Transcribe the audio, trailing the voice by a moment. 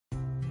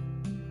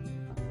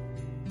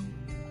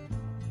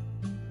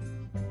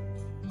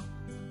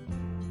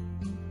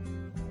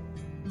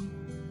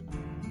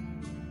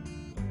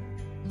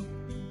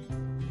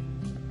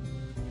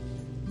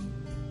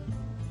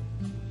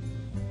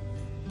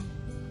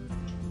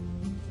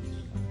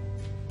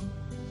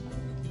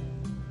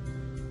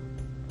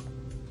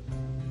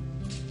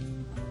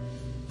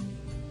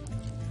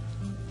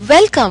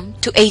Welcome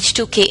to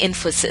H2K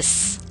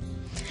Infosys.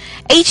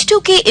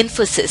 H2K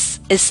Infosys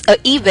is a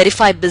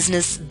e-verify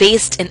business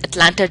based in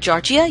Atlanta,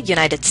 Georgia,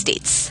 United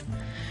States.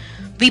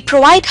 We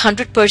provide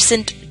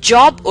 100%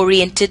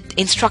 job-oriented,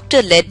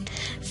 instructor-led,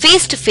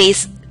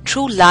 face-to-face,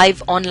 true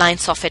live online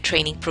software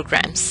training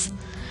programs.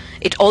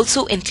 It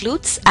also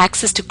includes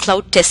access to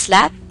cloud test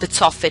lab with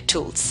software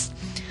tools.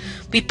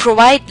 We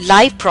provide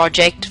live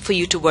project for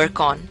you to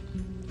work on.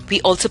 We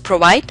also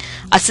provide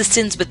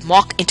assistance with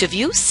mock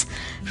interviews,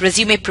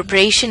 resume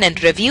preparation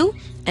and review,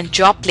 and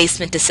job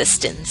placement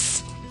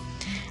assistance.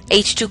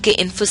 H2K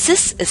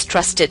Infosys is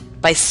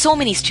trusted by so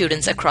many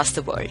students across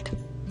the world.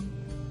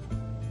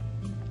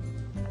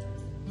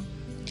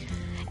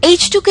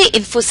 H2K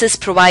Infosys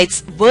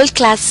provides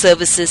world-class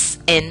services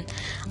in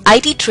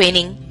IT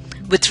training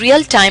with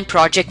real-time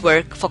project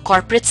work for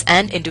corporates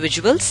and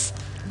individuals,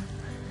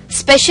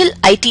 special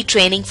IT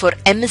training for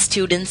MS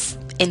students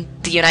in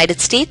the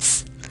United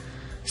States,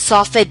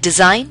 software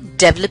design,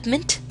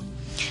 development,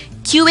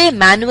 QA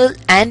manual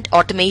and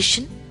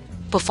automation,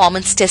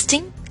 performance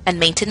testing and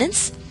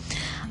maintenance,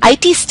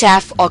 IT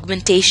staff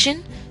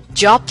augmentation,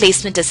 job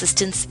placement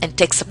assistance, and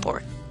tech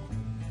support.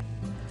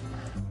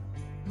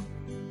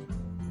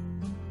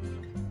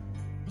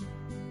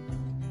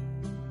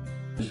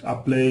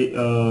 Apply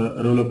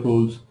roll-up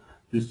rules,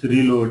 this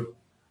reload.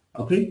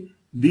 Okay,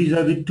 these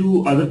are the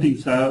two other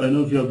things. I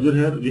know if you observe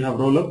here, we have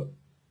roll-up.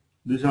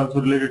 This is also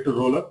related to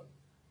roll-up.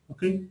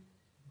 Okay,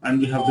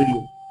 and we have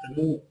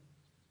reload.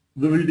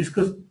 We will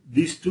discuss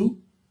these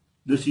two,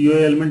 this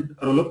UI element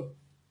roll-up,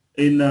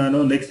 in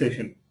next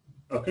session.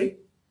 Okay,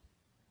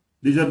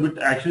 these are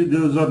actually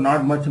those are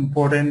not much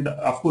important.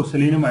 Of course,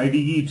 Selenium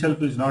IDE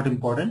itself is not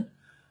important.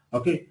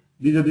 Okay,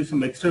 these are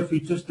some extra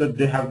features that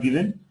they have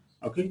given.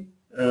 Okay.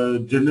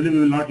 Generally, we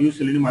will not use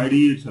Selenium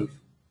IDE itself,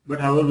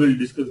 but however, we will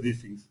discuss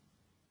these things.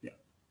 Yeah.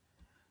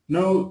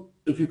 Now,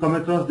 if you come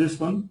across this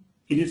one,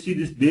 can you see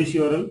this base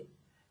URL?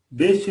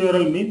 Base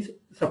URL means,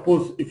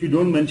 suppose if you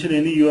don't mention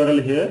any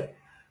URL here,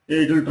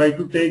 it will try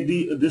to take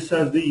this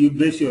as the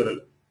base URL.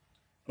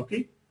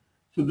 Okay.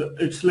 So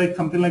it's like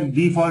something like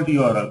default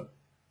URL.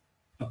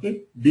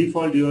 Okay.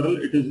 Default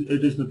URL.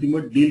 It is nothing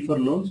but deal for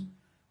loans.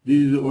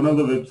 This is one of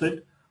the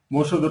website.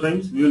 Most of the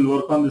times we will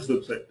work on this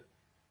website.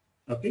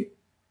 Okay.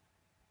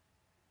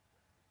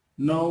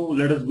 Now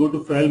let us go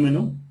to file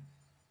menu.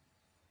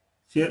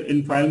 Here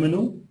in file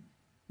menu,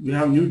 we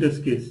have new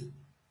test case.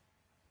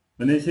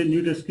 When I say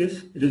new test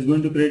case, it is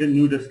going to create a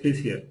new test case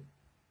here.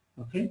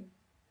 Okay.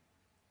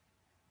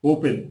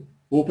 Open.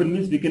 Open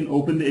means we can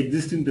open the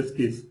existing test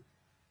case.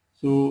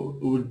 So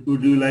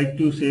would you like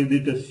to save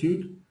the test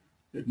suite?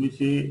 Let me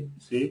say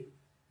save.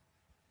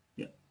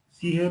 Yeah.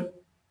 See here,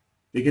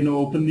 we can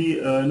open the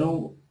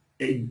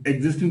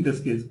existing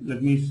test case.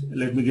 Let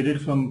me get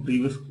it from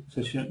previous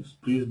sessions,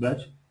 previous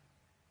batch.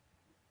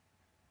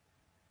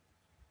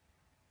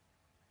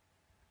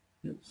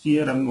 See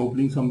here, I'm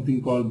opening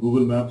something called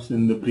Google Maps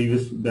in the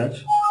previous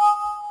batch.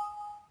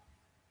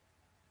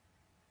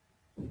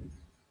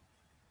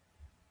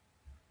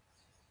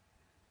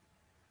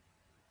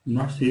 I'm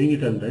not saving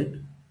it as, right?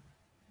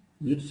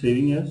 Is it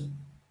saving as?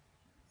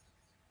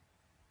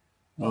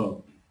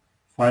 Oh,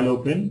 file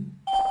open.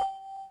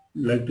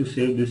 Like to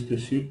save this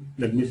test sheet.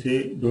 Let me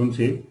say don't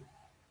save.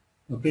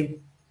 Okay.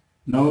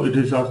 Now it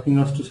is asking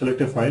us to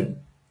select a file.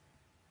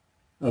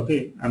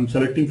 Okay, I'm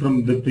selecting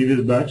from the previous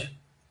batch.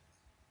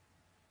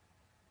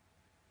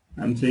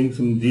 I'm saying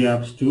some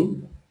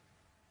gapps2.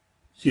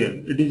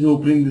 Here it is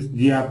opening this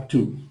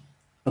gap2.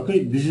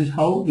 Okay, this is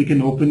how we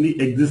can open the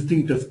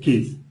existing test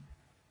case.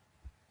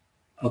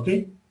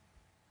 Okay,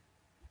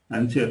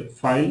 and here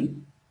file,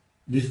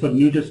 this is for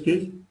new test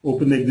case.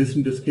 Open the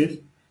existing test case.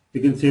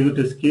 We can save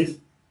the test case.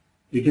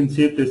 We can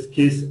save test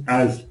case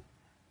as.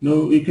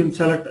 Now we can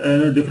select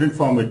a different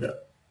format,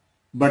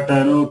 but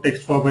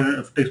text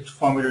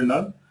format and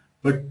all.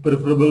 But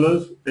preferable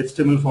is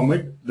HTML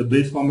format. The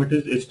base format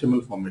is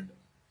HTML format.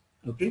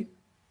 Okay.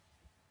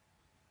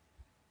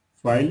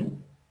 File.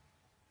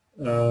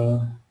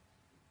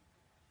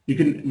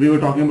 We were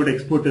talking about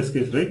export test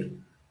case, right?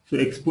 So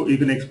you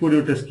can export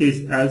your test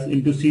case as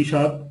into C#,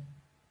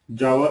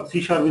 Java. C#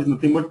 is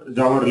nothing but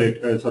Java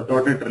related, so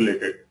 .NET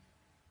related.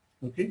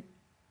 Okay.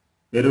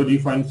 Wherever you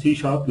find C#,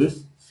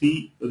 this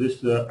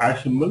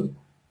hash symbol,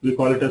 we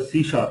call it as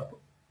C#.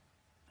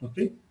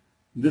 Okay.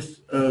 This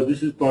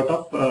is part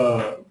of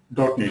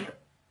 .NET.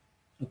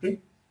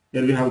 Okay.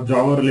 Here we have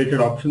Java related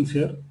options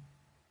here.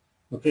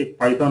 Okay,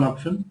 Python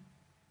option,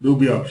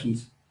 Ruby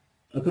options.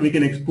 Okay, we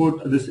can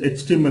export this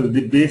HTML,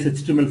 the base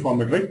HTML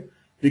format, right?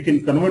 We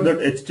can convert that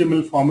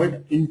HTML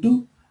format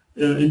into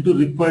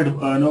required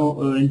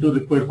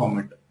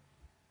format.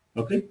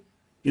 Okay.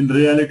 In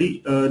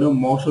reality,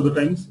 most of the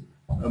times,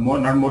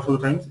 not most of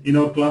the times, in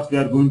our class we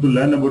are going to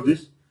learn about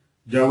this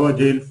Java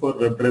J8 for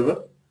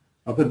WebDriver.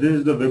 Okay, this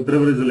is the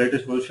WebDriver is the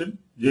latest version.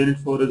 J8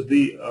 4 is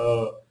the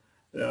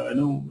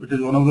it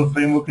is one of the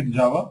framework in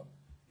Java.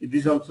 It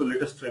is also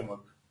latest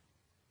framework.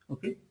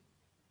 Okay,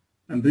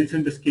 and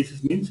recent test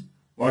cases means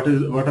what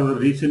are the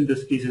recent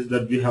test cases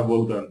that we have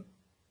worked on.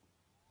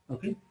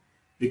 Okay,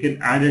 we can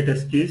add a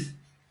test case.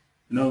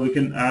 Now we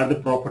can add the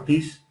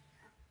properties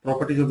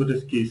of the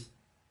test case.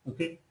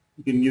 Okay,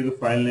 you can give the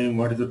file name,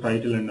 what is the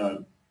title and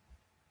all.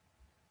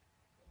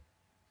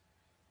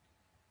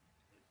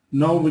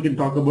 Now we can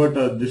talk about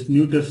this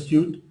new test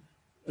suite.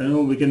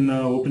 We can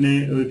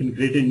we can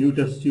create a new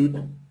test suite.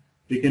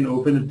 We can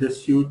open the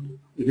test suite.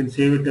 We can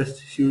save a test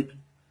suite.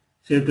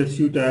 Save test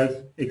suite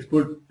as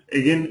export.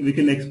 Again, we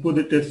can export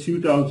the test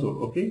suite also.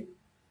 Okay,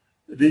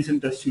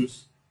 recent test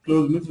suites.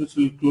 Close means which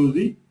will close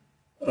the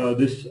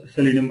this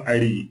Selenium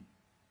IDE.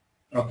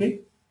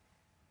 Okay,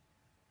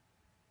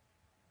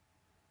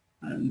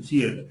 and see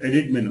here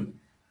edit menu.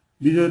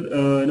 These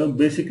are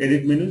basic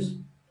edit menus.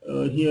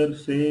 Here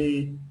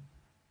say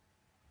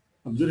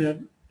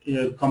observe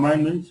here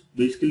command means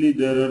basically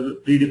there are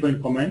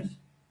predefined commands.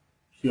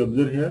 If you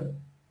observe here,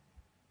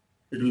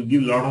 it will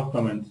give lot of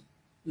commands.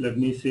 Let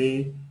me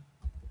say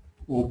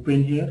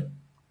open here.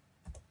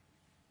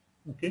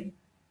 Okay.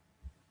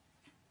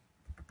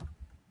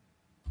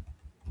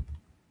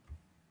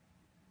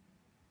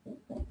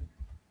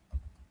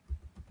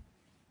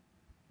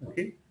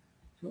 Okay.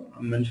 So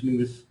I'm mentioning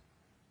this.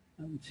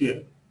 See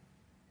here.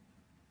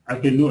 I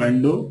can do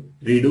undo,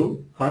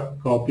 redo, cut,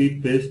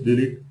 copy, paste,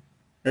 delete.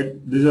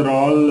 Right? These are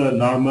all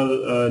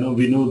normal.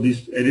 We know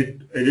these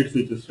edit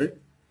features, right?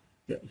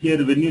 Yeah.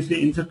 Here, when you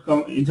say insert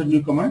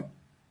new command,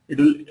 it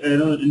will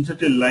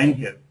insert a line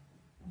here.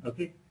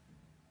 Okay.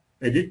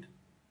 Edit,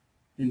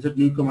 insert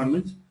new command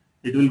means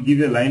it will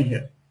give a line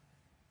here.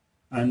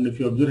 And if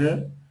you observe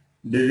here,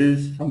 there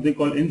is something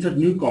called insert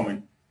new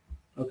comment.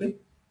 Okay.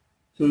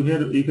 So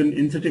here you can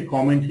insert a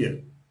comment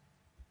here.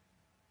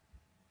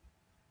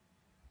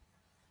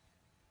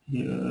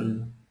 Here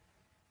you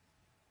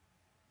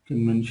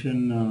can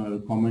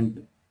mention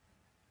comment.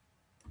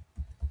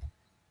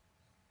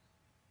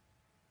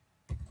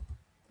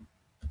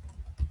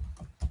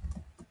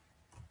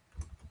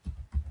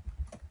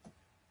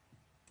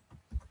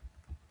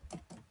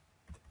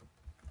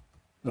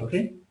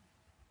 Okay.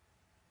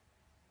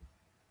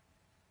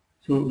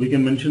 So we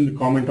can mention the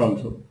comment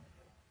also.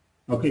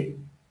 Okay.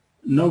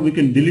 Now we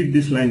can delete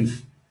these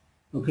lines.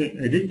 Okay.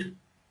 Edit,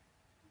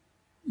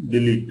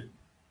 delete.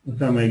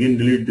 Okay, I'm again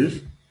delete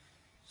this.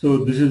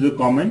 So this is a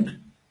comment.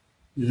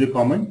 This is a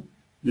comment.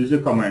 This is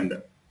a command.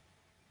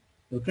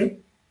 Okay.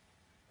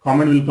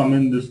 Comment will come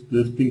in this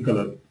pink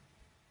color.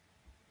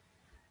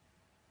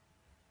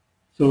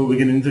 So we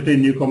can insert a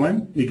new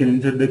command. We can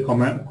insert the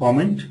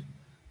comment,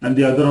 and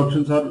the other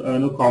options are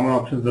common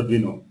options that we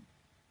know.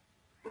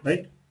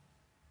 Right.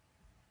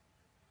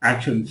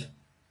 Actions.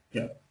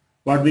 Yeah.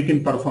 What we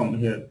can perform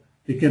here?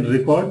 We can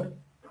record.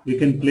 We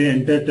can play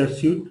entire test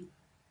suite.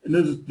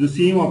 The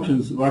same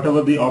options,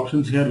 whatever the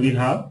options here we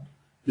have,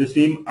 the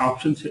same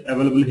options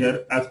available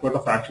here as part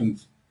of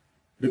actions.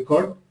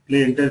 Record,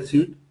 play entire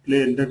suite,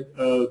 play entire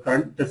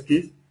current test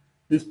case.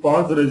 This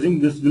pause, resume,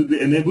 this will be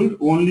enabled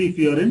only if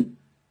you are in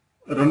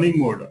running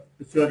mode,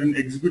 if you are in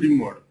executing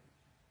mode.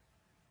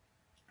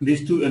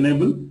 These two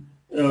enable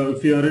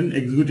if you are in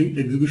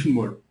execution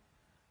mode.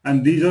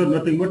 And these are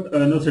nothing but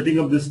setting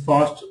up this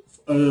fast,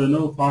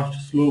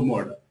 slow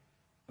mode.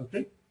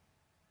 Okay.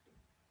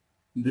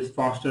 This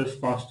fastest,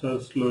 faster,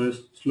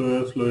 slowest,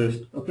 slower,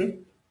 slowest. Okay.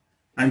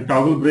 And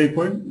toggle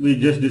breakpoint we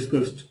just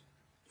discussed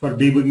for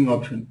debugging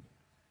option.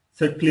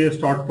 Set clear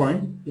start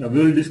point. Yeah,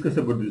 we will discuss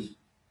about this.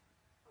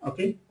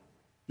 Okay.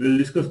 We will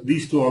discuss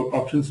these two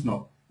options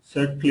now.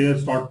 Set clear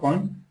start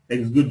point.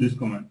 Execute this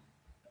command.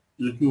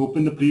 Let me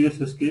open the previous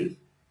test case.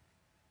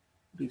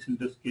 Recent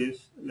test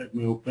case. Let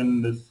me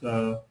open this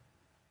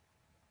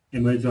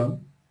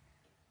Amazon.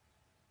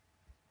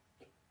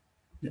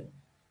 Yeah.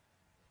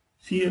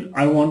 See here,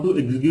 I want to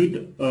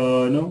execute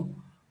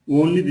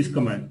only this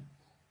command.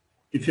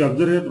 If you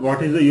observe here,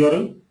 what is the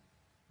URL?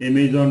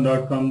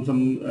 Amazon.com,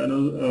 some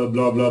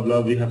blah blah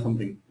blah. We have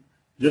something.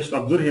 Just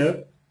observe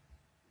here.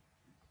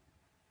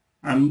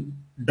 I'm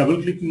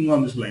double clicking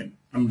on this line.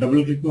 I'm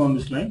double clicking on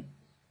this line.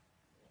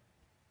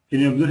 Can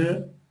you observe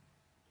here?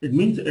 It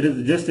means it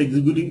is just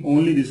executing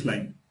only this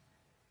line.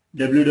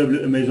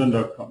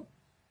 www.amazon.com.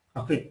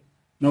 Okay.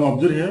 Now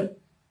observe here.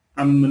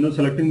 I'm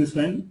selecting this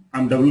line.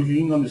 I'm double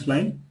clicking on this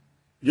line.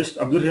 Just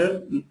observe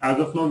here, as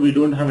of now we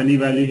don't have any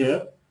value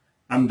here.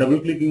 I'm double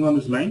clicking on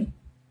this line.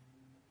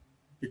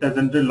 It has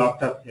entered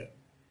locked up here.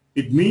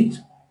 It means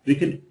we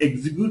can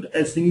execute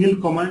a single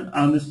command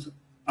on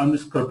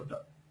this script.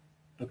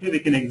 Okay, we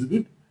can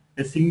execute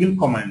a single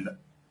command.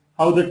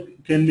 How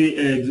that can be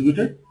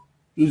executed?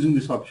 Using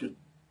this option.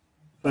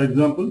 For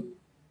example,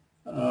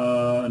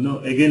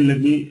 again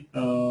let me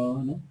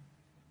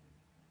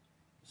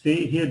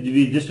say here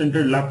we just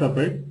entered laptop,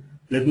 right?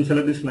 Let me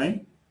select this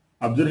line.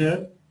 Observe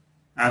here.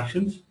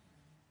 Actions,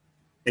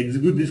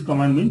 execute this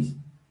command means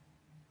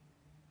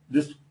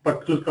this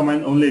particular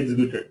command only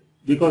executed.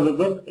 Because of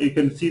that, you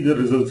can see the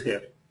results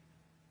here.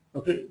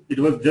 Okay, it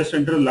was just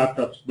enter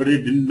laptops, but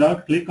it did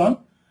not click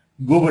on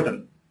go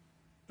button.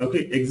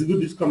 Okay, execute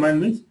this command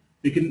means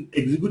we can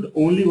execute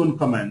only one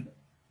command.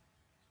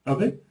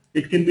 Okay,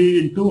 it can be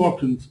in two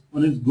options.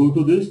 One is go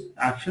to this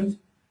actions,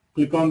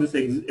 click on this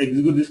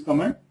execute this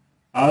command,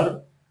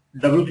 or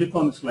double click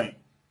on this line.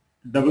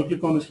 Double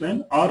click on this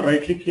line or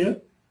right click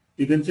here.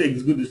 You can say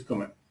execute this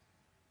command.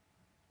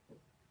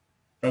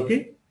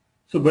 Okay.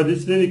 So by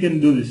this way we can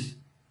do this.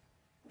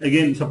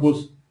 Again,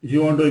 suppose if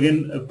you want to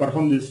again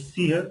perform this,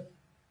 see here,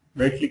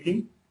 right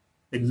clicking,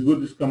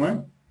 execute this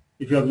command.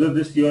 If you observe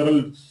this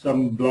URL,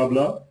 some blah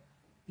blah,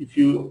 if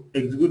you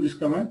execute this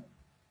command,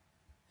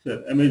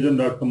 sir,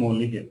 Amazon.com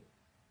only here.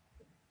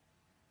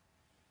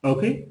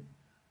 Okay.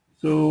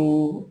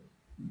 So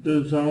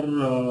those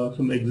are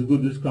some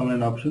execute this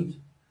command options.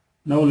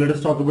 Now let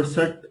us talk about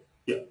set.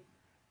 Yeah.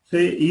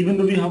 Say even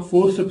though we have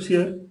 4 steps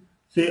here,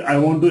 say I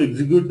want to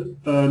execute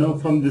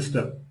from this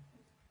step.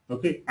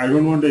 Okay, I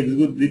don't want to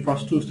execute the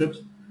first 2 steps.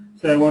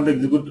 Say I want to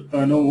execute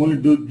only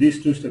do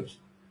these 2 steps.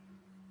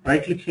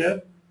 Right click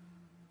here,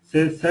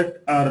 say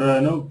set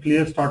or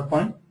clear start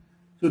point.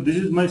 So this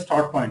is my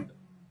start point.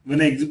 When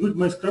I execute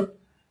my script,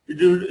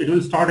 it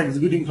will start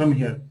executing from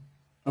here.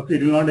 Okay,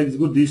 it will not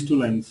execute these 2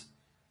 lines.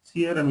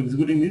 See here, I'm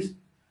executing this.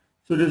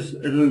 So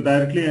it will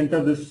directly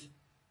enter this.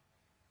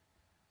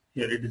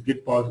 Here it is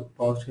get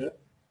paused here.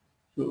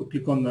 So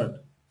click on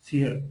that. See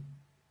here.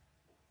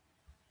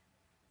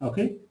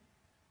 Okay.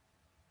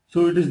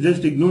 So it is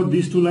just ignore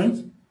these 2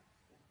 lines.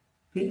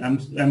 Okay, I'm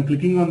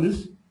clicking on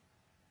this.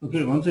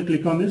 Okay, once I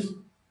click on this,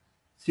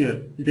 see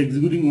here, it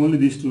executing only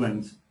these 2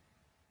 lines.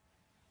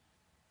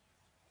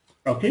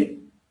 Okay.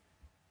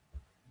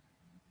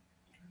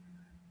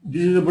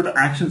 This is about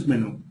actions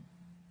menu.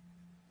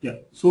 Yeah.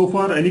 So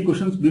far, any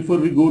questions before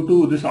we go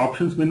to this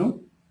options menu?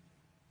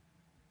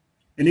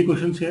 Any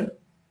questions here?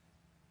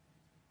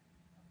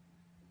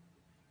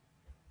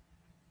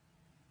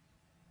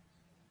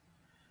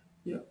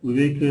 Yeah,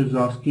 Vivek is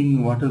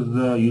asking what is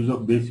the use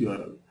of base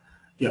URL.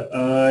 Yeah,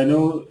 I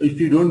know if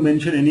you don't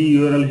mention any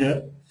URL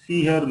here,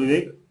 see here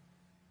Vivek.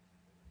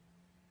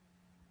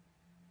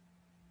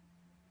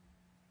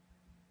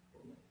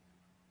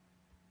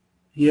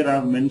 Here I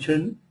have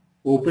mentioned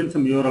open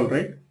some URL,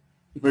 right?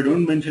 If I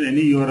don't mention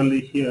any URL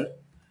here,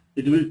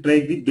 it will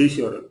take the base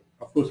URL.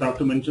 Of course, I have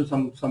to mention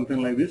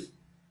something like this.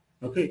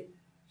 Okay,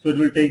 so it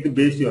will take the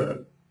base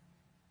URL.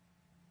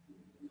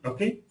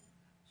 Okay,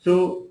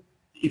 so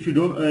if you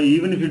don't,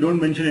 even if you don't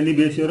mention any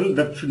base URL,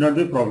 that should not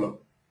be a problem.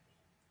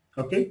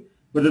 Okay,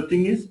 but the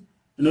thing is,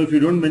 if you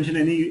don't mention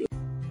any.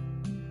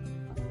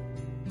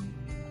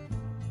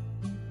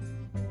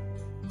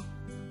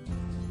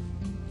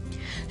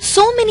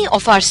 So many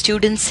of our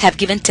students have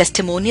given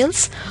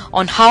testimonials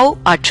on how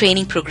our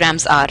training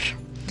programs are.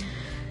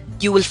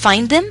 You will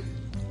find them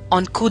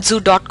on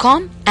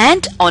kudzu.com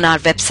and on our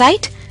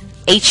website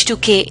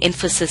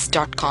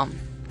H2kInfosys.com.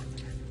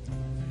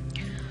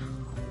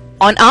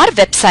 On our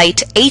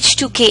website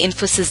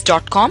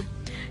H2kInfosys.com,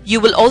 you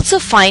will also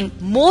find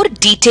more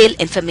detailed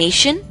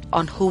information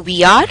on who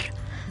we are,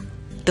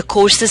 the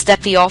courses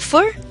that we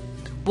offer,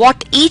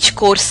 what each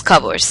course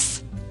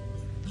covers.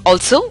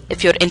 Also,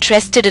 if you're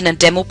interested in a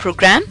demo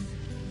program,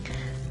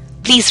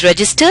 please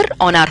register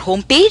on our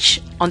homepage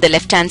on the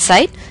left-hand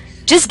side.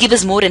 Just give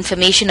us more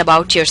information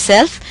about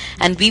yourself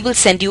and we will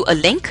send you a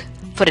link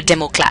for a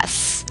demo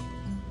class.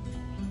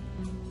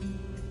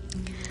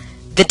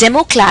 The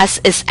demo class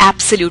is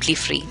absolutely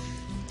free.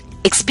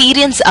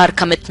 Experience our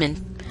commitment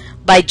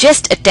by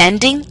just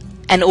attending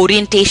an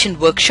orientation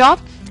workshop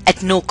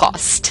at no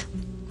cost.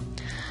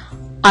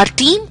 Our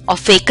team of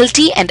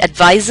faculty and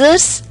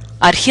advisors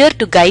are here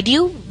to guide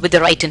you with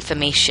the right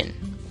information.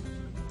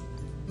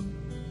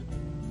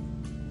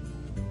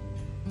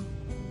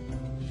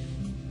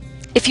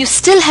 If you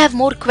still have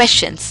more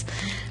questions,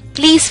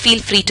 please feel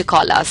free to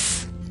call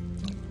us.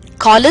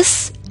 Call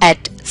us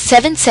at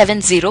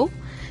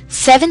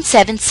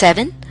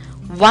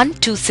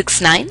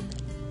 770-777-1269.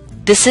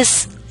 This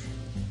is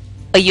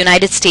a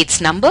United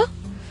States number.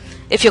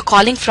 If you're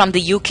calling from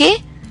the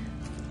UK,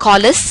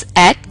 call us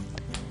at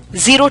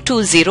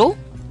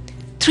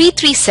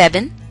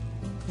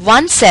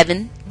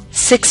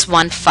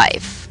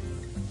 020-337-17615.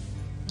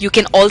 You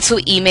can also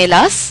email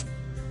us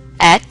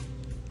at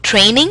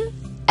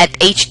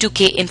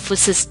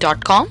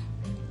training@h2kinfosys.com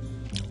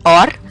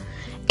or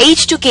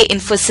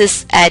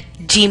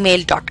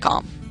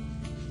h2kinfosys@gmail.com.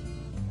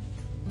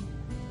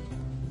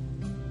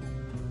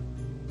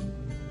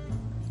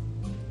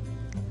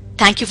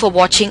 Thank you for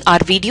watching our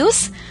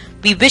videos.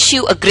 We wish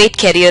you a great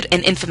career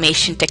in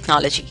information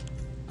technology.